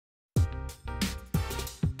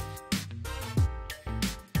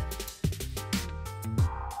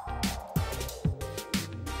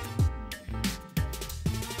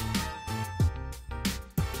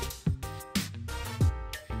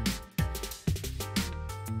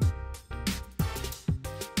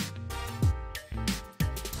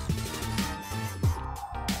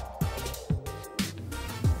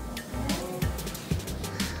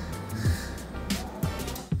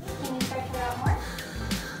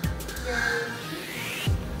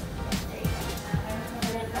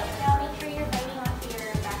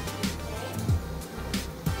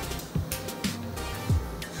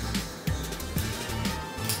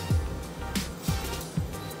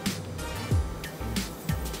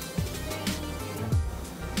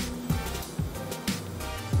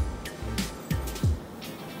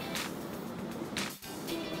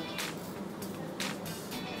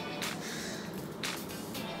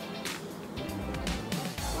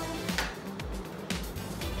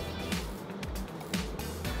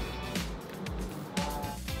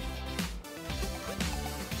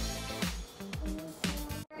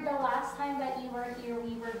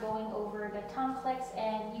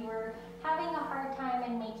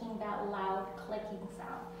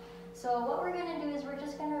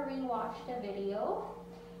watch the video.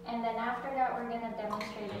 And then after that, we're gonna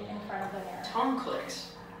demonstrate it in front of the mirror. Tongue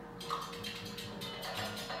clicks.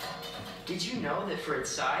 Did you know that for its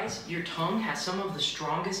size, your tongue has some of the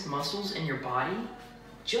strongest muscles in your body?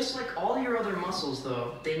 Just like all your other muscles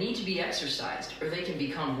though, they need to be exercised or they can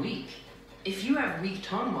become weak. If you have weak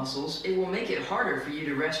tongue muscles, it will make it harder for you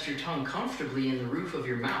to rest your tongue comfortably in the roof of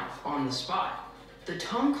your mouth on the spot. The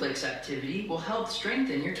tongue clicks activity will help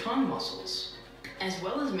strengthen your tongue muscles. As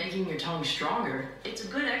well as making your tongue stronger, it's a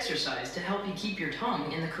good exercise to help you keep your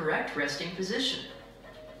tongue in the correct resting position.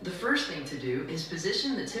 The first thing to do is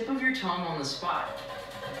position the tip of your tongue on the spot.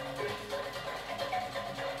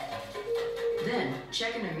 Then,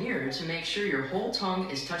 check in a mirror to make sure your whole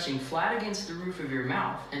tongue is touching flat against the roof of your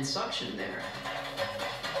mouth and suction there.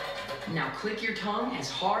 Now click your tongue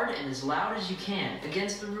as hard and as loud as you can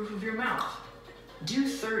against the roof of your mouth. Do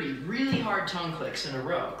 30 really hard tongue clicks in a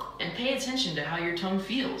row and pay attention to how your tongue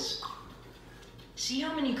feels. See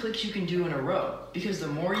how many clicks you can do in a row, because the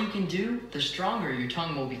more you can do, the stronger your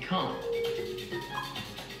tongue will become.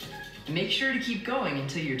 Make sure to keep going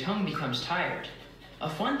until your tongue becomes tired. A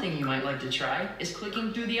fun thing you might like to try is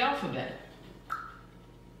clicking through the alphabet.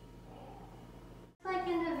 Like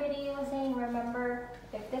in the video saying, remember,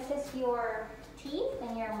 if this is your teeth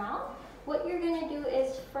in your mouth, what you're going to do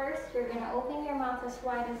is first, you're going to open your mouth as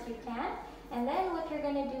wide as you can. And then what you're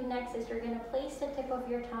going to do next is you're going to place the tip of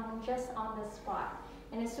your tongue just on the spot.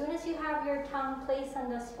 And as soon as you have your tongue placed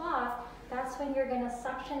on the spot, that's when you're going to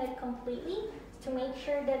suction it completely to make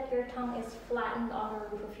sure that your tongue is flattened on the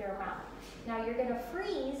roof of your mouth. Now you're going to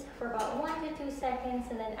freeze for about 1 to 2 seconds,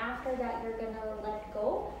 and then after that you're going to let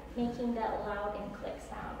go, making that loud and click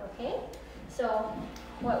sound, okay? So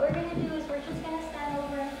what we're going to do is we're just going to stand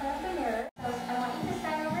over in front of the mirror. So I want you to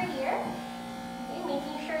stand over here.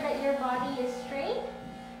 Making sure that your body is straight,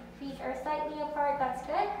 feet are slightly apart, that's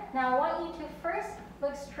good. Now I want you to first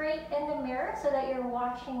look straight in the mirror so that you're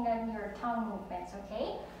watching your tongue movements,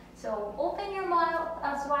 okay? So open your mouth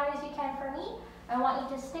as wide as you can for me. I want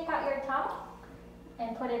you to stick out your tongue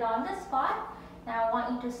and put it on the spot. Now I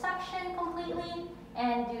want you to suction completely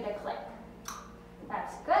and do the click.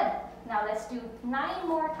 That's good. Now let's do 9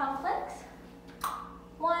 more tongue clicks.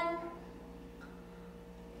 1,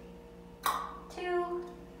 2,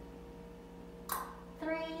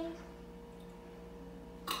 3,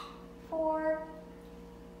 4,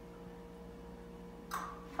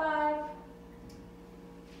 5,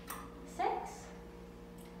 6,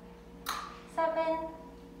 7,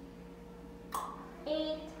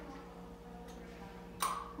 8,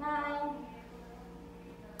 9,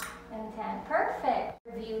 and 10. Perfect.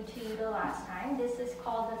 Review to you the last time. This is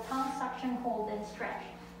called the tongue suction, hold, and stretch.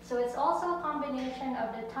 So it's also a combination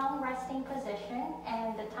of the tongue resting position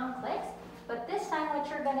and the tongue clicks. But this time what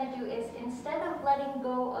you're going to do is, instead of letting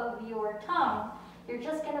go of your tongue, you're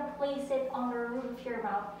just going to place it on the roof of your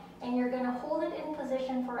mouth and you're going to hold it in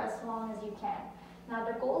position for as long as you can. Now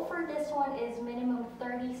the goal for this one is minimum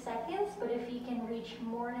 30 seconds, but if you can reach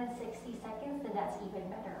more than 60 seconds, then that's even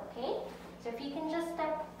better, okay? So if you can just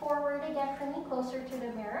step forward again for me, closer to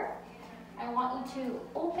the mirror. I want you to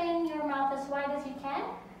open your mouth as wide as you can,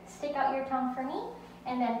 stick out your tongue for me,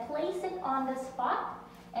 and then place it on the spot.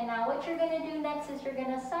 And now what you're going to do next is you're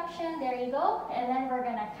going to suction, there you go, and then we're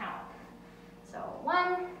going to count. So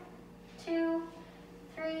 1, 2,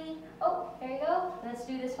 3, oh, there you go. Let's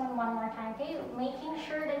do this one more time, okay? Making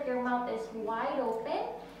sure that your mouth is wide open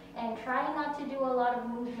and try not to do a lot of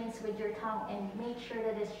movements with your tongue, and make sure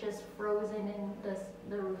that it's just frozen in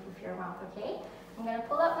the roof of your mouth, okay? I'm going to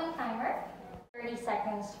pull up my timer. 30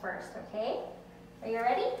 seconds first, okay? Are you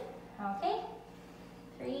ready? Okay.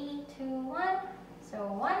 3, 2, 1. So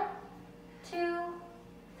 1, 2,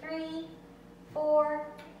 3, 4,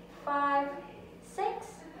 5, 6,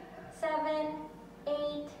 7, 8,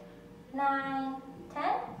 9, 10,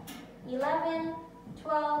 11,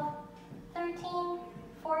 12, 13,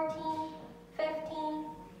 14, 15,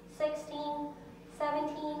 16,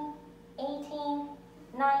 17, 18,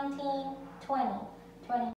 19, 20.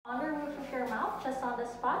 20. On the roof of your mouth, just on the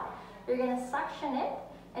spot, you're going to suction it,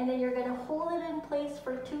 and then you're going to hold it in place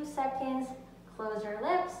for 2 seconds. Close your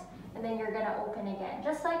lips, and then you're going to open again,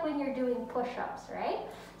 just like when you're doing push-ups, right?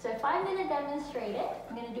 So if I'm going to demonstrate it,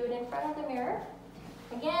 I'm going to do it in front of the mirror.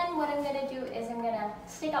 Again, what I'm going to do is I'm going to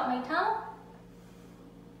stick out my tongue,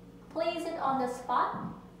 place it on the spot,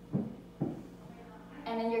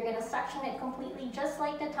 and then you're going to suction it completely, just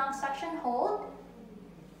like the tongue suction hold.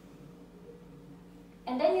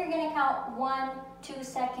 And then you're going to count 1, 2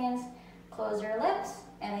 seconds, close your lips,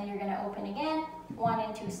 and then you're going to open again, 1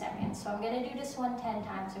 and 2 seconds. So I'm going to do this one 10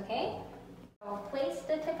 times, okay? So place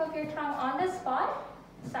the tip of your tongue on the spot,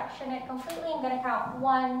 suction it completely. I'm gonna count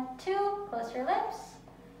 1, 2, close your lips,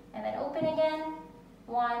 and then open again.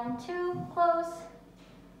 1, 2, close.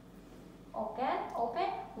 Open, open.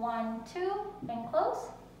 1, 2, and close.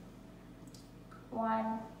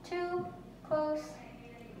 1, 2, close.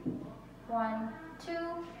 1, 2,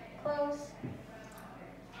 close.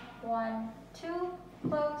 1, 2,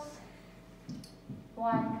 close.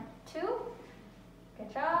 1, 2.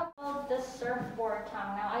 Good job. The surfboard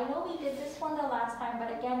tongue. Now I know we did this one the last time,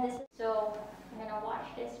 but again, this is so I'm gonna watch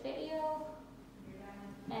this video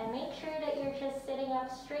and make sure that you're just sitting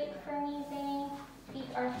up straight for me, Zane. Feet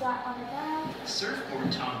are flat on the ground.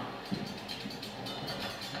 Surfboard tongue.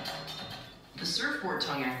 The surfboard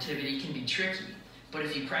tongue activity can be tricky, but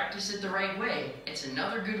if you practice it the right way, it's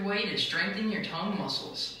another good way to strengthen your tongue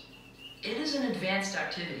muscles. It is an advanced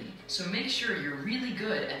activity, so make sure you're really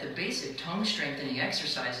good at the basic tongue strengthening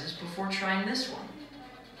exercises before trying this one.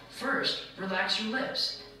 First, relax your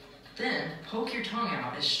lips. Then, poke your tongue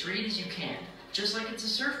out as straight as you can, just like it's a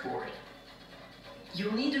surfboard.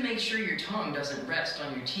 You'll need to make sure your tongue doesn't rest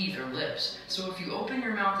on your teeth or lips, so if you open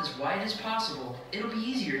your mouth as wide as possible, it'll be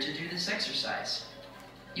easier to do this exercise.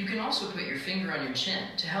 You can also put your finger on your chin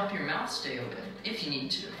to help your mouth stay open, if you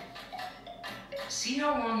need to. See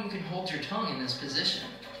how long you can hold your tongue in this position.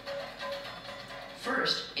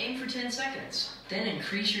 First, aim for 10 seconds, then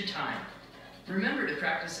increase your time. Remember to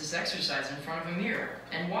practice this exercise in front of a mirror,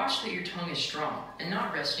 and watch that your tongue is strong and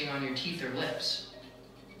not resting on your teeth or lips.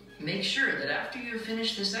 Make sure that after you have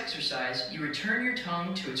finished this exercise, you return your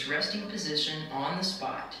tongue to its resting position on the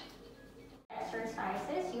spot.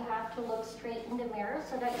 Exercises, you have to look straight in the mirror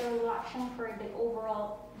so that you're watching for the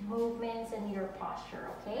overall movements and your posture,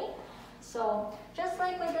 okay? So just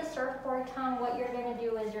like with the surfboard tongue, what you're going to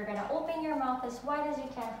do is you're going to open your mouth as wide as you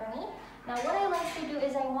can for me. Now what I like to do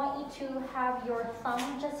is I want you to have your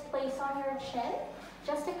thumb just place on your chin,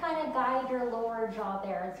 just to kind of guide your lower jaw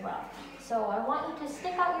there as well. So I want you to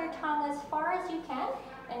stick out your tongue as far as you can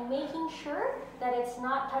and making sure that it's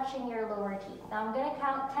not touching your lower teeth. Now I'm going to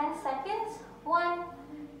count 10 seconds. 1,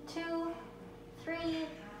 2, 3,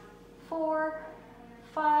 4,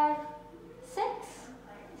 5, 6,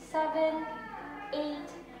 7, 8,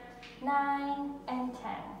 9, and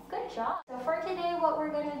 10. Good job. So for today, what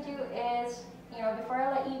we're going to do is, before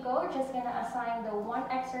I let you go, just going to assign the one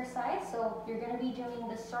exercise. So you're going to be doing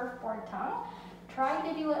the surfboard tongue. Try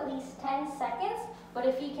to do at least 10 seconds, but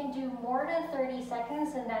if you can do more than 30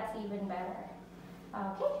 seconds, then that's even better.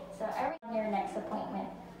 Okay, so everyone on your next appointment.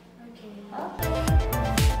 Okay. Okay.